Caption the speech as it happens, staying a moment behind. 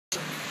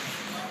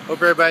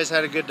Hope everybody's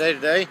had a good day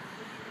today.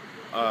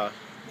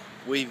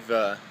 We've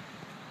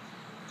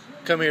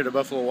come here to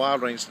Buffalo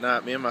Wild Wings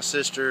tonight. Me and my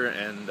sister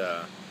and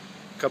a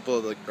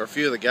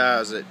few of the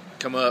guys that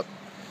come up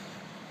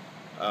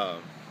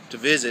to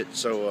visit.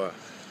 So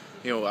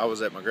I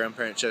was at my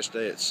grandparents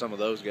yesterday at some of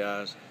those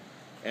guys,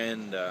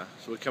 and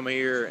so we come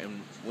here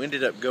and we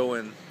ended up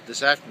going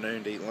this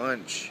afternoon to eat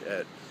lunch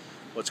at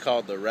what's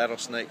called the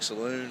Rattlesnake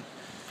Saloon.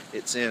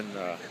 It's in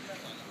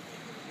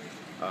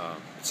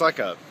it's like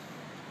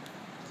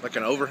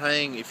an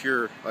overhang. If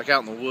you're like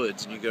out in the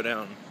woods and you go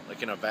down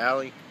like in a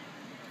valley,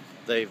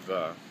 they've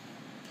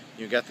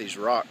got these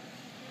rock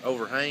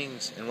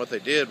overhangs, and what they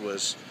did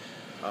was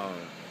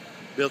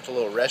built a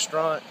little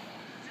restaurant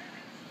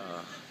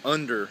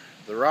under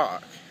the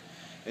rock.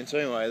 And so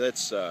anyway,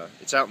 that's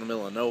it's out in the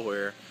middle of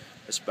nowhere.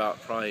 It's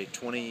about probably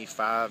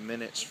 25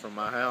 minutes from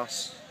my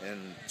house,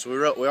 and so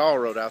we all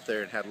rode out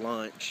there and had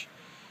lunch,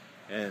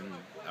 and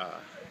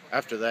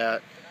after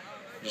that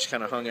just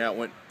kind of hung out,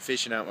 went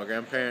fishing out with my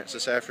grandparents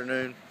this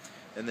afternoon,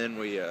 and then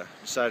we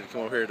decided to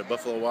come over here to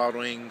Buffalo Wild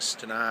Wings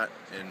tonight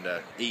and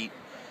eat.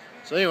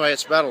 So anyway,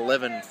 it's about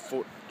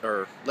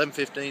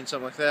 11:15,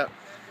 something like that,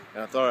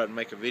 and I thought I'd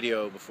make a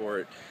video before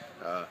it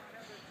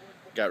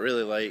got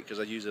really late,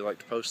 because I usually like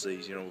to post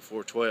these,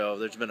 before 12.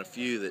 There's been a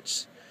few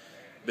that's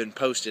been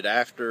posted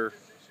after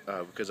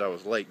because I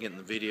was late getting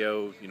the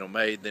video,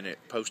 made. Then it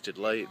posted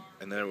late,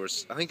 and I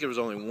think there was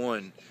only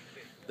one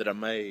that I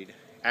made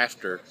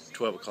after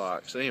 12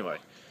 o'clock. So anyway,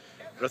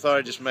 but I thought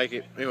I'd just make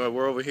it. Anyway,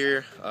 we're over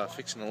here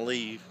fixing to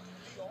leave.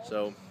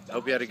 So I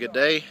hope you had a good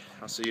day.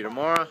 I'll see you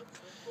tomorrow.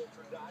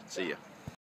 See ya.